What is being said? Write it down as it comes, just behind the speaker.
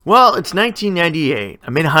Well, it's 1998.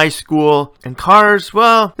 I'm in high school, and cars,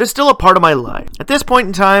 well, they're still a part of my life. At this point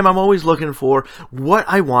in time, I'm always looking for what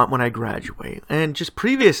I want when I graduate. And just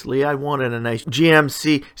previously, I wanted a nice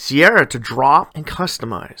GMC Sierra to drop and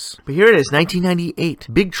customize. But here it is, 1998.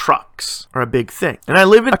 Big trucks are a big thing. And I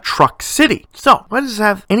live in a truck city. So, why does this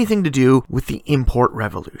have anything to do with the import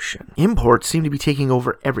revolution? Imports seem to be taking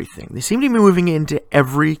over everything. They seem to be moving into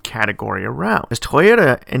every category around. As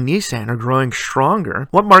Toyota and Nissan are growing stronger,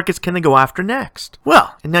 what markets can they go after next?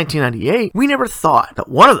 Well, in 1998, we never thought that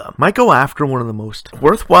one of them might go after one of the most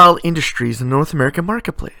worthwhile industries in the North American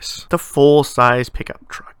marketplace, the full-size pickup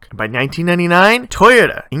truck. And by 1999,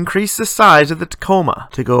 Toyota increased the size of the Tacoma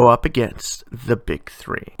to go up against the big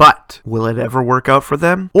three. But will it ever work out for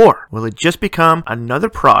them? Or will it just become another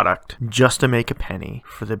product just to make a penny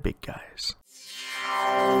for the big guys?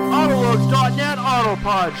 Autologs.net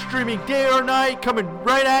Autopod, streaming day or night, coming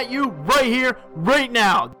right at you, right here, right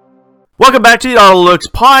now. Welcome back to the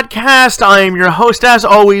Autolooks podcast. I am your host, as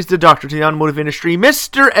always, the Dr. to the automotive industry,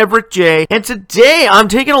 Mr. Everett J. And today, I'm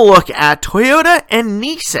taking a look at Toyota and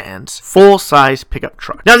Nissan's full-size pickup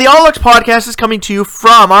truck. Now, the Autolooks podcast is coming to you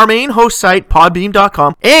from our main host site,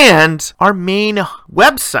 podbeam.com, and our main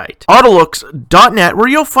website, Autolooks.net, where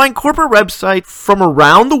you'll find corporate websites from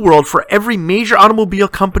around the world for every major automobile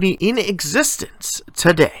company in existence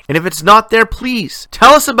today. And if it's not there, please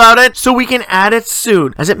tell us about it so we can add it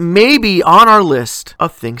soon, as it may be on our list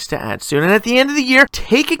of things to add soon. And at the end of the year,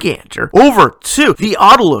 take a gander over to the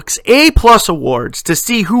Autolooks A+ Awards to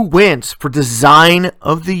see who wins for Design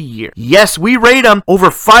of the Year. Yes, we rate them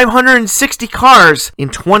over 560 cars in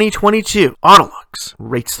 2022. Autolooks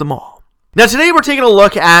rates them all. Now today we're taking a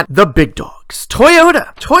look at the big dogs.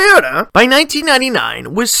 Toyota. Toyota, by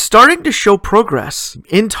 1999, was starting to show progress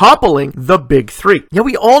in toppling the big three. Now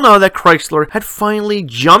we all know that Chrysler had finally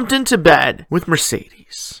jumped into bed with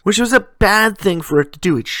Mercedes, which was a bad thing for it to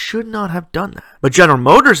do. It should not have done that. But General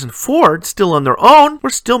Motors and Ford, still on their own, were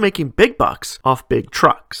still making big bucks off big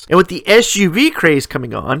trucks. And with the SUV craze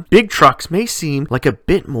coming on, big trucks may seem like a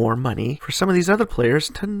bit more money for some of these other players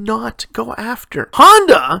to not go after.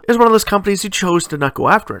 Honda is one of those companies who chose to not go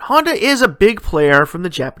after it. Honda is a big player from the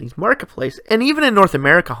Japanese marketplace, and even in North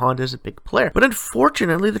America, Honda is a big player. But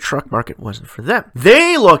unfortunately, the truck market wasn't for them.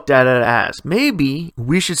 They looked at it as, maybe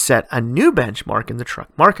we should set a new benchmark in the truck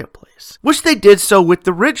marketplace, which they did so with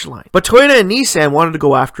the Ridgeline. But Toyota and Nissan wanted to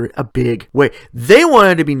go after it a big way. They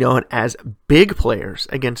wanted to be known as big players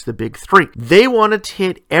against the big three. They wanted to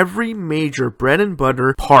hit every major bread and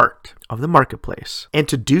butter part of the marketplace. And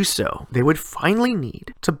to do so, they would finally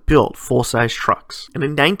need to build full-size trucks. And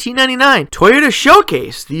in 1999, Toyota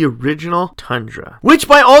showcased the original Tundra, which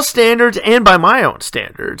by all standards and by my own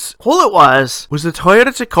standards, all it was the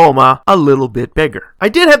Toyota Tacoma a little bit bigger. I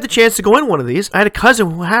did have the chance to go in one of these. I had a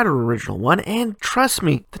cousin who had an original one, and trust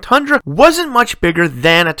me, the Tundra wasn't much bigger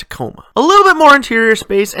than a Tacoma. A little bit more interior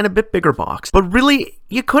space and a bit bigger box, but really,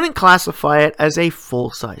 you couldn't classify it as a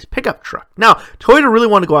full-size pickup truck. Now, Toyota really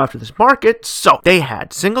wanted to go after this market, so they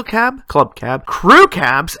had single cab, club cab, crew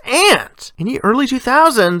cabs, and in the early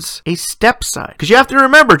 2000s, a step side. Because you have to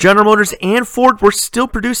remember, General Motors and Ford were still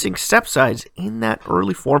producing step sides in that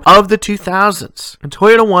early form of the 2000s, and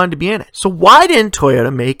Toyota wanted to be in it. So why didn't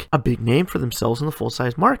Toyota make a big name for themselves in the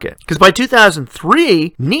full-size market? Because by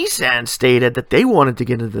 2003, Nissan stated that they wanted to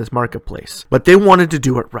get into this marketplace, but they wanted to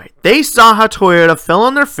do it right. They saw how Toyota fell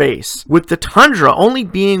on their face with the Tundra only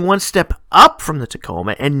being one step up from the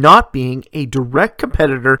Tacoma and not being a direct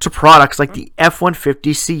competitor to products like the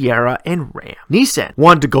F-150 Sierra and Ram. Nissan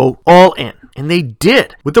wanted to go all in, and they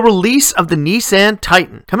did with the release of the Nissan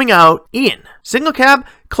Titan coming out in single cab,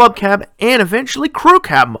 club cab, and eventually crew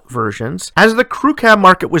cab versions. As the crew cab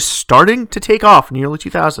market was starting to take off in the early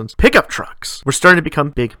 2000s, pickup trucks were starting to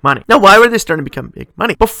become big money. Now, why were they starting to become big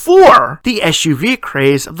money? Before the SUV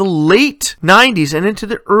craze of the late 90s and into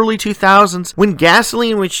the early 2000s, when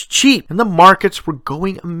gasoline was cheap and the markets were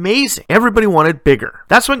going amazing, everybody wanted bigger.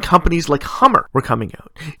 That's when companies like Hummer were coming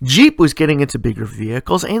out. Jeep was getting into bigger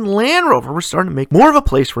vehicles, and Land Rover was starting to make more of a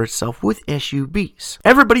place for itself with SUVs.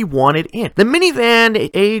 Everybody wanted in. The minivan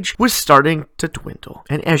age was starting to dwindle,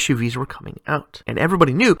 and SUVs were coming out. And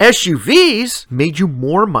everybody knew SUVs made you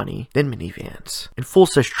more money than minivans, and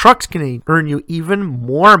full-size trucks can earn you even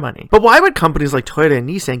more money. But why would companies like Toyota and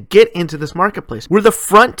Nissan get into this marketplace where the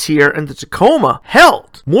Frontier and the Tacoma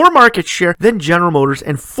held more market share than General Motors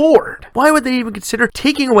and Ford? Why would they even consider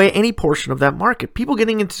taking away any portion of that market? People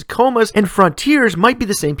getting into Tacomas and Frontiers might be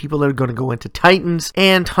the same people that are going to go into Titans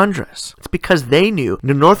and Tundras. It's because they knew in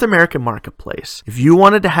the North American marketplace marketplace, if you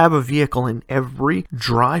wanted to have a vehicle in every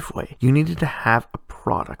driveway, you needed to have a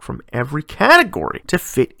product from every category to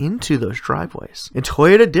fit into those driveways. And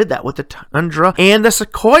Toyota did that with the Tundra and the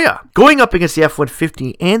Sequoia. Going up against the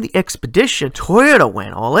F-150 and the Expedition, Toyota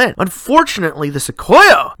went all in. Unfortunately, the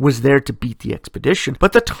Sequoia was there to beat the Expedition,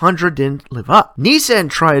 but the Tundra didn't live up. Nissan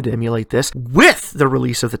tried to emulate this with the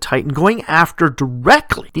release of the Titan, going after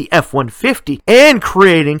directly the F-150 and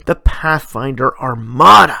creating the Pathfinder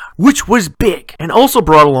Armada, which was big and also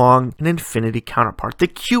brought along an Infiniti counterpart, the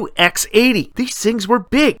QX80. These things were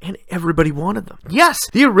big and everybody wanted them. Yes,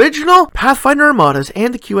 the original Pathfinder Armadas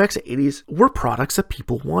and the QX80s were products that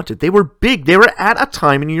people wanted. They were big. They were at a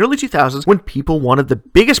time in the early 2000s when people wanted the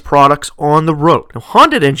biggest products on the road. Now,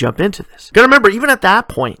 Honda didn't jump into this. You gotta remember, even at that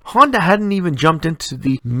point, Honda hadn't even jumped into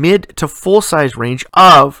the mid to full size range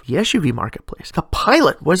of the SUV marketplace. The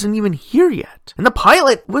Pilot wasn't even here yet. And the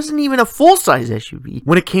Pilot wasn't even a full size SUV.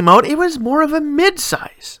 When it came out, it was more of a mid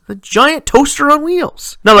size. The giant toaster on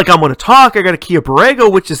wheels. Not like I'm gonna talk, I got a Kia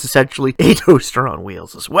Borrego, which is essentially a toaster on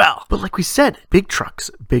wheels as well. But like we said, big trucks,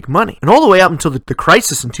 big money. And all the way up until the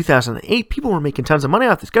crisis in 2008, people were making tons of money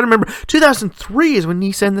off this. Gotta remember, 2003 is when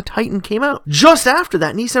Nissan the Titan came out. Just after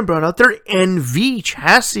that, Nissan brought out their NV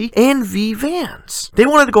chassis, NV vans. They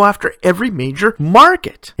wanted to go after every major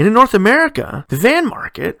market. And in North America, the van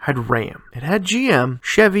market had Ram. It had GM,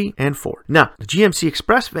 Chevy, and Ford. Now, the GMC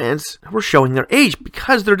Express vans were showing their age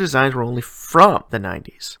because their designs were only from the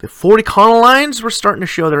 90s. The Ford Econolines were starting to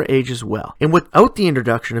show their age as well. And without the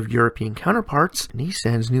introduction of European counterparts,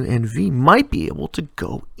 Nissan's new NV might be able to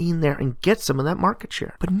go in there and get some of that market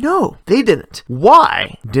share. But no, they didn't.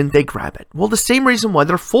 Why didn't they grab it? Well, the same reason why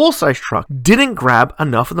their full-size truck didn't grab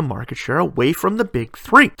enough of the market share away from the big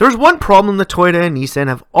three. There's one problem that Toyota and Nissan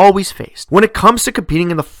have always faced when it comes to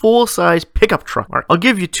competing in the full-size pickup truck market. I'll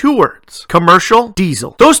give you two words: commercial,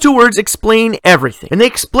 diesel. Those two words explain everything. And they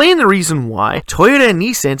explain the reason why Toyota and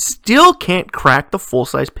Nissan still can't crack the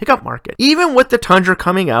full-size pickup market. Even with the Tundra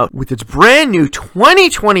coming out with its brand new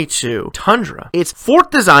 2022 Tundra, its fourth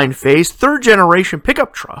design phase, third generation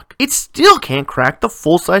pickup truck, it still can't crack the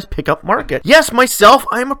full-size pickup market. Yes, myself,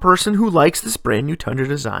 I'm a person who likes this brand new Tundra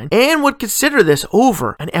design and would consider this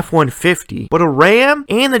over an F-150, but a Ram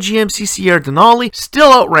and the GMC Sierra Denali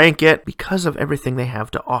still outrank it because of everything they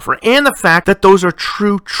have to offer and the fact that those are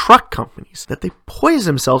true truck companies, that they poise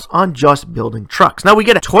themselves on just building trucks. Now we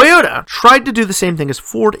get it. Toyota tried to do the same thing as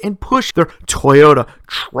Ford and push their Toyota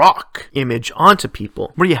truck image onto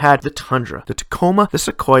people, where you had the Tundra, the Tacoma, the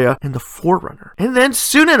Sequoia, and the 4Runner. And then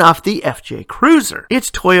soon enough, the FJ Cruiser.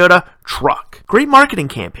 It's Toyota truck. Great marketing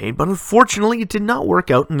campaign, but unfortunately it did not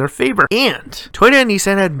work out in their favor. And Toyota and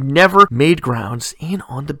Nissan had never made grounds in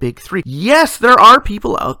on the big three. Yes, there are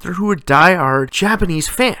people out there who are diehard Japanese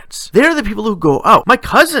fans. They're the people who go out. My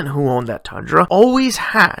cousin who owned that Tundra always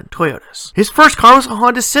had Toyotas. His first car was a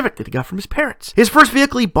Honda Civic that he got from his parents. His first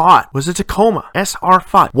vehicle he bought was a Tacoma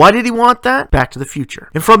SR5. Why did he want that? Back to the Future.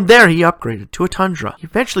 And from there he upgraded to a Tundra. He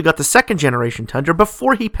eventually got the second generation Tundra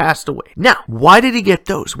before he passed away. Now, why did he get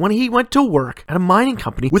those? When he went to work at a mining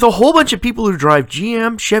company with a whole bunch of people who drive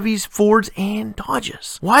GM, Chevys, Fords, and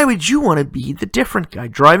Dodges. Why would you want to be the different guy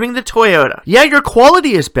driving the Toyota? Yeah, your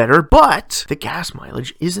quality is better, but the gas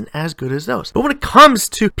mileage isn't as good as those. But when it comes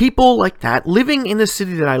to people like that living in the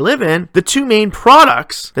city that I live in, the two main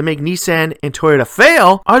products that make Nissan and Toyota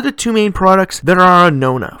fail are the two main products that are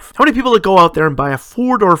unknown of. How many people that go out there and buy a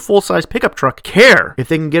Ford or a full-size pickup truck care if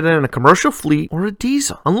they can get it in a commercial fleet or a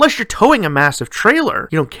diesel? Unless you're towing a massive trailer,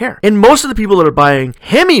 you don't care. And most of the people that are buying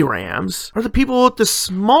Hemi Rams are the people with the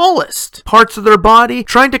smallest parts of their body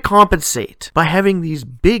trying to compensate by having these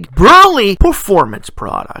big, burly performance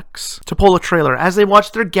products to pull a trailer as they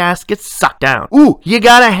watch their gas get sucked down. Ooh, you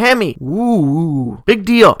got a Hemi. Ooh, big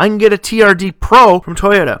deal. I can get a TRD Pro from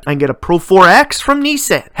Toyota. I can get a Pro 4X from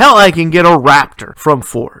Nissan. Hell, I can get a Raptor from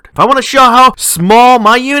Ford. If I want to show how small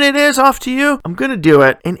my unit is off to you, I'm going to do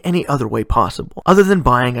it in any other way possible other than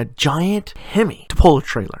buying a giant Hemi to pull a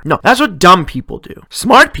trailer. No, that's what dumb people do.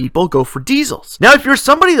 Smart people go for diesels. Now, if you're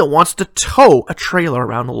somebody that wants to tow a trailer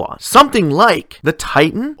around a lot, something like the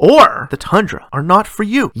Titan or the Tundra are not for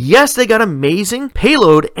you. Yes, they got amazing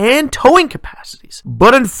payload and towing capacities,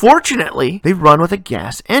 but unfortunately, they run with a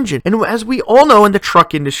gas engine. And as we all know in the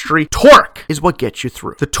truck industry, torque is what gets you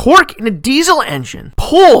through. The torque in a diesel engine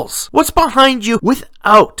pulls what's behind you without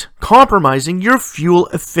without compromising your fuel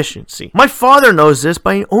efficiency. My father knows this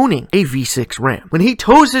by owning a V6 Ram. When he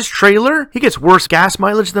tows his trailer, he gets worse gas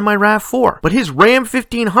mileage than my RAV4, but his Ram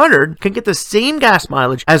 1500 can get the same gas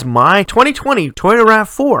mileage as my 2020 Toyota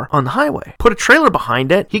RAV4 on the highway. Put a trailer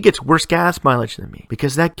behind it, he gets worse gas mileage than me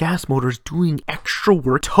because that gas motor is doing extra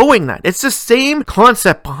work towing that. It's the same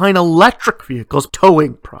concept behind electric vehicles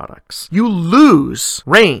towing products. You lose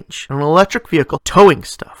range on an electric vehicle towing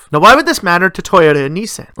stuff. Now, why would this matter to Toyota and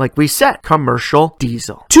Nissan? Like we said, commercial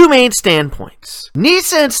diesel. Two main standpoints.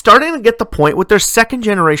 Nissan's starting to get the point with their second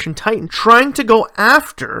generation Titan, trying to go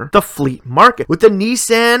after the fleet market with the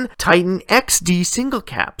Nissan Titan XD single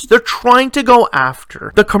cabs. They're trying to go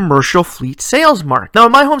after the commercial fleet sales market. Now,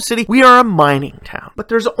 in my home city, we are a mining town, but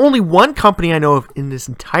there's only one company I know of in this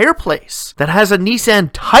entire place that has a Nissan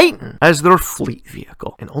Titan as their fleet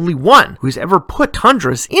vehicle, and only one who's ever put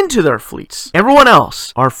Tundras into their fleets. Everyone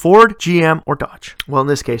else are Ford, GM, or Dodge. Well, in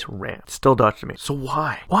this case, Ram. Still Dodge to me. So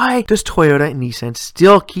why? Why does Toyota and Nissan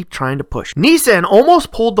still keep trying to push? Nissan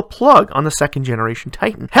almost pulled the plug on the second generation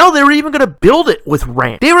Titan. Hell, they were even going to build it with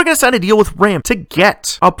Ram. They were going to sign a deal with Ram to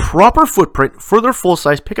get a proper footprint for their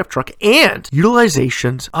full-size pickup truck and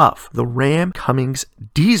utilizations of the Ram Cummins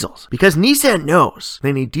diesels, because Nissan knows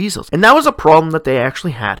they need diesels. And that was a problem that they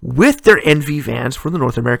actually had with their NV vans for the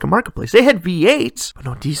North American marketplace. They had V8s, but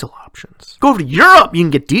no diesel options. Go over to Europe, you can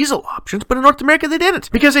get diesel options, but in North America they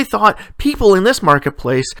didn't, because they thought people in this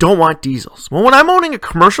marketplace don't want diesels. Well, when I'm owning a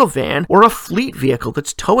commercial van or a fleet vehicle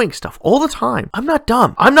that's towing stuff all the time, I'm not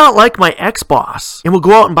dumb. I'm not like my ex-boss and will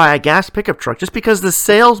go out and buy a gas pickup truck just because the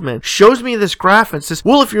salesman shows me this graph and says,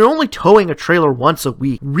 well, if you're only towing a trailer once a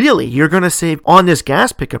week, really, you're going to save on this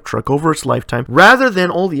gas pickup truck over its lifetime, rather than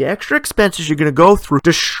all the extra expenses you're going to go through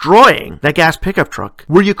destroying that gas pickup truck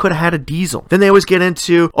where you could have had a diesel. Then they always get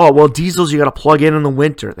into, oh, well, diesels you got to plug in the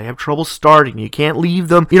winter. They have trouble starting. You can't leave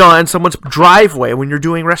them, on someone's driveway when you're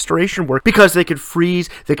doing restoration work because they could freeze,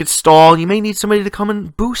 they could stall. You may need somebody to come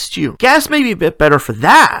and boost you. Gas may be a bit better for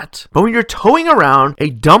that, but when you're towing around a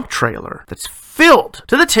dump trailer that's filled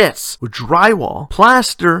to the tits with drywall,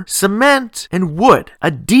 plaster, cement, and wood, a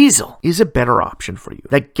diesel is a better option for you.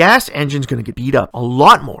 That gas engine's going to get beat up a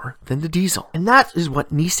lot more than the diesel. And that is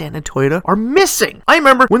what Nissan and Toyota are missing. I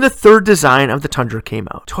remember when the third design of the Tundra came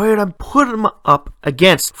out, Toyota put them up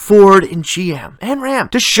against Ford and GM and Ram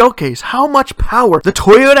to showcase how much power the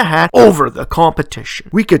Toyota had over the competition.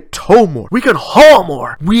 We could tow more. We could haul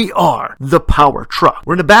more. We are the power truck.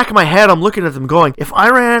 Where in the back of my head, I'm looking at them going, if I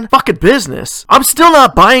ran fucking business, I'm still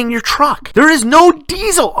not buying your truck. There is no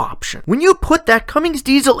diesel option. When you put that Cummins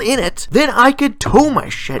diesel in it, then I could tow my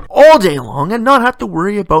shit all day long and not have to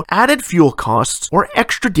worry about added fuel costs or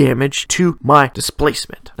extra damage to my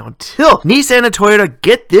displacement. Now, until Nissan and Toyota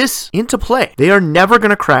get this into play, they are never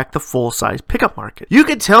going to crack the full-size pickup market. You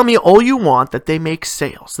can tell me all you want that they make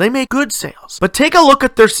sales. They make good sales. But take a look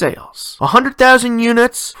at their sales. 100,000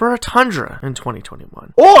 units for a Tundra in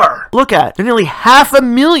 2021. Or look at the nearly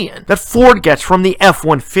 500,000 that Ford gets from the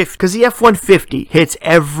F-150, because the F-150 hits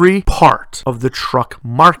every part of the truck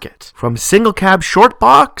market, from single cab short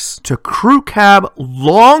box to crew cab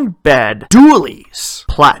long bed dualies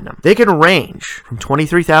platinum. They can range from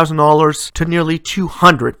 $23,000 to nearly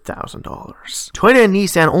 $200,000. Toyota and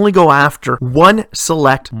Nissan only go after one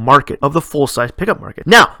select market of the full-size pickup market.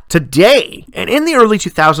 Now, today and in the early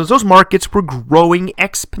 2000s, those markets were growing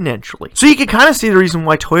exponentially. So you can kind of see the reason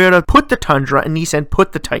why Toyota put the Tundra and Nissan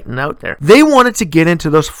put the Titan out there. They wanted to get into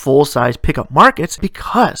those full-size pickup markets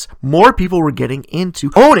because more people were getting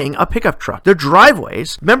into owning a pickup truck. Their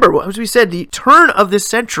driveways, remember, as we said, the turn of this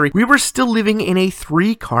century, we were still living in a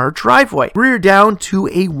 3-car driveway. We're down to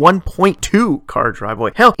a 1.2 car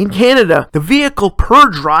driveway. Hell, in Canada, the vehicle per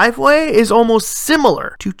driveway is almost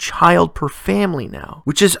similar to child per family now,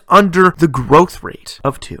 which is under the growth rate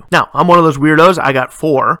of 2. Now, I'm one of those weirdos. I got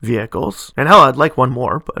 4 vehicles, and hell, I'd like one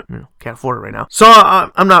more, but can't afford it right now. So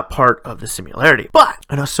I'm not part of the similarity. But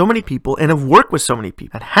I know so many people and have worked with so many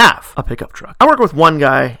people that have a pickup truck. I work with one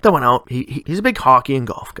guy that went out. He's a big hockey and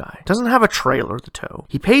golf guy. Doesn't have a trailer to tow.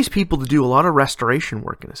 He pays people to do a lot of restoration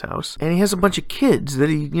work in his house, and he has a bunch of kids that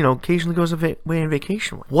he, occasionally goes away on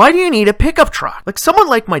vacation with. Why do you need a pickup truck? Like someone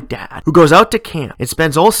like my dad, who goes out to camp and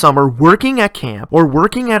spends all summer working at camp or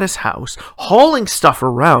working at his house, hauling stuff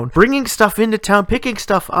around, bringing stuff into town, picking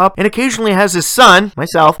stuff up, and occasionally has his son,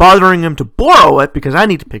 myself, bothering him to borrow it because I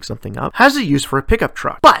need to pick something up, has a use for a pickup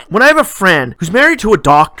truck. But when I have a friend who's married to a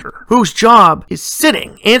doctor whose job is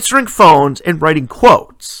sitting, answering phones, and writing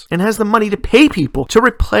quotes, and has the money to pay people to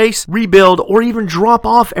replace, rebuild, or even drop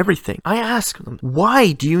off everything. I ask them,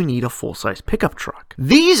 why do you need a full-size pickup truck?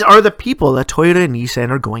 These are the people that Toyota and Nissan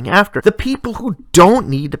are going after. The people who don't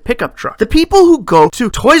need the pickup truck. The people who go to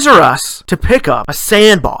Toys R Us to pick up a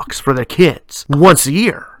sandbox for their kids once a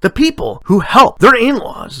year. The people who help their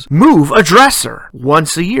in-laws move a dresser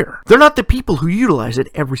once a year. They're not the people who utilize it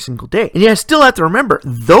every single day. And you still have to remember,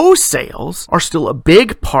 those sales are still a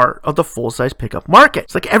big part of the full-size pickup market.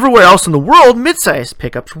 It's like everywhere else in the world, mid-size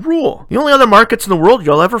pickups rule. The only other markets in the world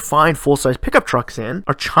you'll ever find full-size pickup trucks in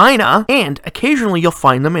are China, and occasionally you'll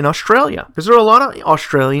find them in Australia. Because there are a lot of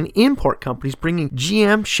Australian import companies bringing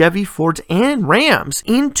GM, Chevy, Fords, and Rams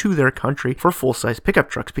into their country for full-size pickup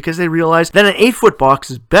trucks because they realize that an 8-foot box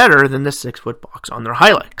is better than the 6-foot box on their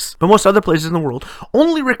Hilux. But most other places in the world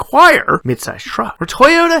only require mid-sized truck. Where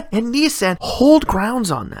Toyota and Nissan hold grounds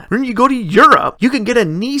on that. When you go to Europe, you can get a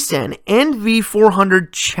Nissan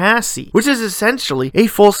NV400 chassis, which is essentially a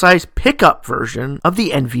full-size pickup version of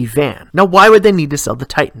the NV van. Now, why would they need to sell the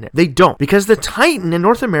Titan? They don't, because the Titan in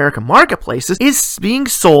North American marketplaces is being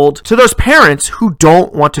sold to those parents who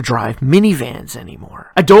don't want to drive minivans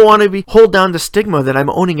anymore. I don't want to hold down the stigma that I'm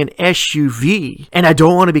owning an SUV, and I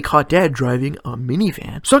don't want to be caught dead driving a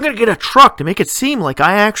minivan. So I'm going to get a truck to make it seem like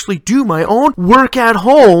I actually do my own work at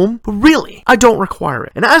home, but really, I don't require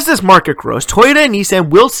it. And as this market grows, Toyota and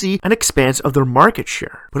Nissan will see an expanse of their market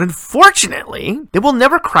share. But unfortunately, they will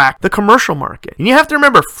never crack the commercial market. And you have to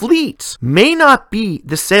remember, fleets may not be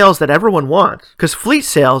the sales that everyone wants, because fleet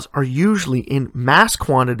sales are usually in mass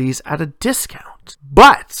quantities at a discount.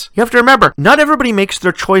 But you have to remember, not everybody makes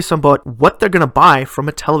their choice about what they're going to buy from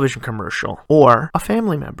a television commercial or a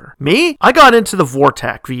family member. Me, I got into the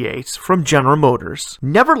Vortec V8s from General Motors.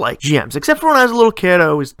 Never liked GMs, except for when I was a little kid.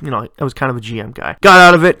 I was kind of a GM guy. Got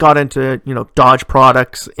out of it, got into, Dodge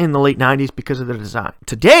products in the late 90s because of the design.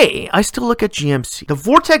 Today, I still look at GMC. The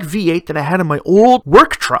Vortec V8 that I had in my old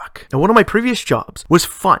work truck at one of my previous jobs was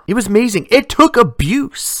fun. It was amazing. It took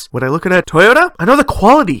abuse. Would I look at Toyota? I know the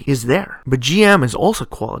quality is there, but GM is also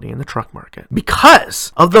quality in the truck market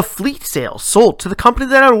because of the fleet sales sold to the company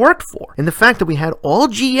that I worked for, and the fact that we had all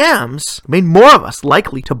GMs made more of us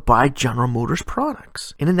likely to buy General Motors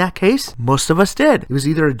products. And in that case, most of us did. It was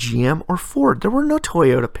either a GM or Ford. There were no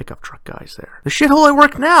Toyota pickup truck guys there. The shithole I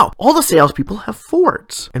work now, all the salespeople have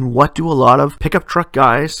Fords. And what do a lot of pickup truck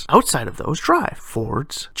guys outside of those drive?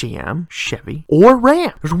 Fords, GM, Chevy, or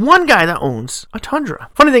Ram. There's one guy that owns a Tundra.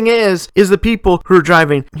 Funny thing is the people who are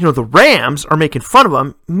driving, the Rams are making fun of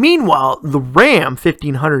them. Meanwhile, the Ram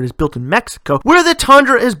 1500 is built in Mexico, where the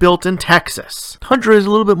Tundra is built in Texas. Tundra is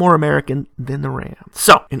a little bit more American than the Ram.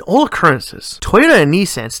 So, in all occurrences, Toyota and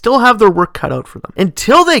Nissan still have their work cut out for them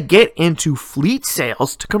until they get into fleet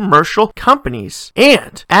sales to commercial companies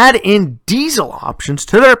and add in diesel options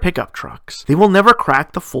to their pickup trucks. They will never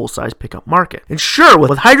crack the full-size pickup market. And sure,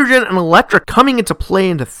 with hydrogen and electric coming into play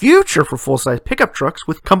in the future for full-size pickup trucks,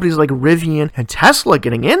 with companies like Rivian and Tesla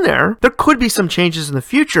getting in there could be some changes in the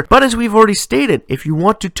future. But as we've already stated, if you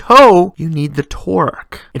want to tow, you need the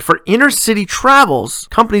torque. And for inner city travels,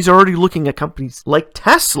 companies are already looking at companies like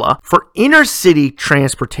Tesla for inner city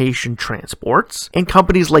transportation transports, and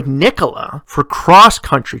companies like Nikola for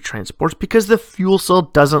cross-country transports because the fuel cell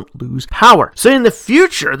doesn't lose power. So in the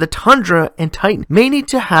future, the Tundra and Titan may need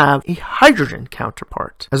to have a hydrogen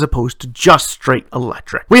counterpart as opposed to just straight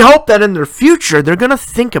electric. We hope that in their future, they're going to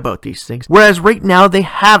think about these things, whereas right now they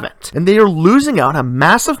haven't. And they are losing out a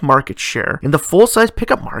massive market share in the full-size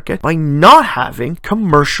pickup market by not having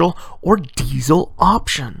commercial or diesel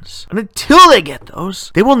options. And until they get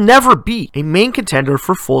those, they will never be a main contender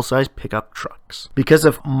for full-size pickup trucks. Because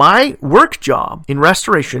of my work job in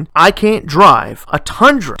restoration, I can't drive a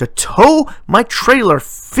Tundra to tow my trailer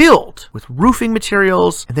filled with roofing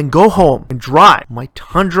materials and then go home and drive my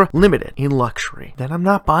Tundra Limited in luxury. Then I'm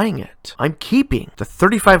not buying it. I'm keeping the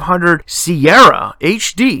 3500 Sierra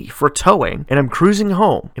HD for towing, and I'm cruising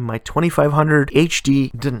home in my 2500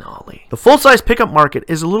 HD Denali. The full-size pickup market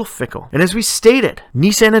is a little fickle, and as we stated,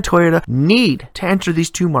 Nissan and Toyota need to enter these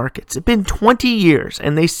two markets. It's been 20 years,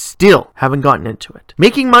 and they still haven't gotten into it.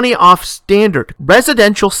 Making money off standard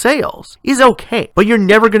residential sales is okay, but you're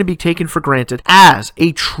never going to be taken for granted as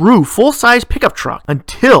a true full-size pickup truck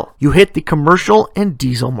until you hit the commercial and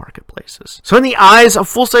diesel marketplaces. So in the eyes of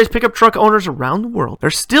full-size pickup truck owners around the world, there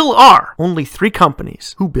still are only 3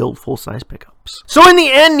 companies who build full-size pickups. pickups. So in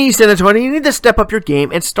the end, Nissan and Toyota, you need to step up your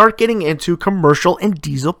game and start getting into commercial and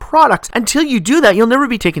diesel products. Until you do that, you'll never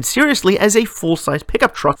be taken seriously as a full-size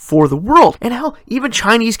pickup truck for the world. And hell, even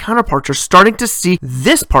Chinese counterparts are starting to see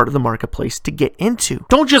this part of the marketplace to get into.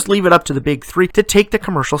 Don't just leave it up to the big three to take the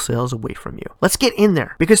commercial sales away from you. Let's get in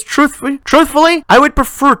there, because truthfully, I would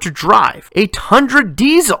prefer to drive a Tundra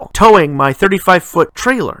diesel towing my 35-foot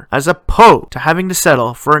trailer as opposed to having to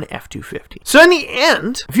settle for an F-250. So in the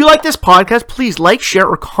end, if you like this podcast, please like, share,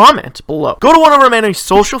 or comment below. Go to one of our many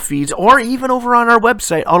social feeds or even over on our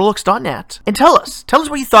website, autolux.net, and tell us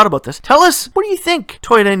what you thought about this. Tell us, what do you think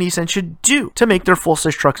Toyota and Nissan should do to make their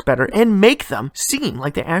full-size trucks better and make them seem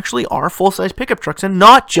like they actually are full-size pickup trucks and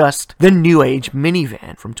not just the new age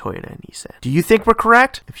minivan from Toyota and Nissan. Do you think we're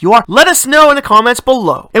correct? If you are, let us know in the comments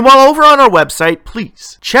below. And while over on our website,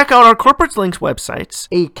 please check out our Corporate Links websites,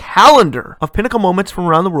 a calendar of pinnacle moments from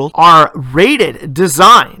around the world, our rated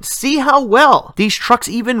designs. See how well these trucks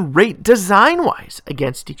even rate design-wise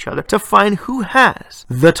against each other to find who has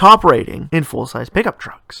the top rating in full-size pickup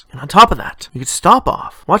trucks. And on top of that, you can stop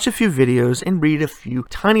off, watch a few videos, and read a few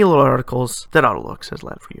tiny little articles that Autolux has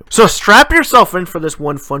led for you. So strap yourself in for this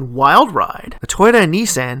one fun wild ride the Toyota and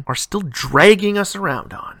Nissan are still dragging us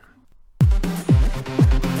around on.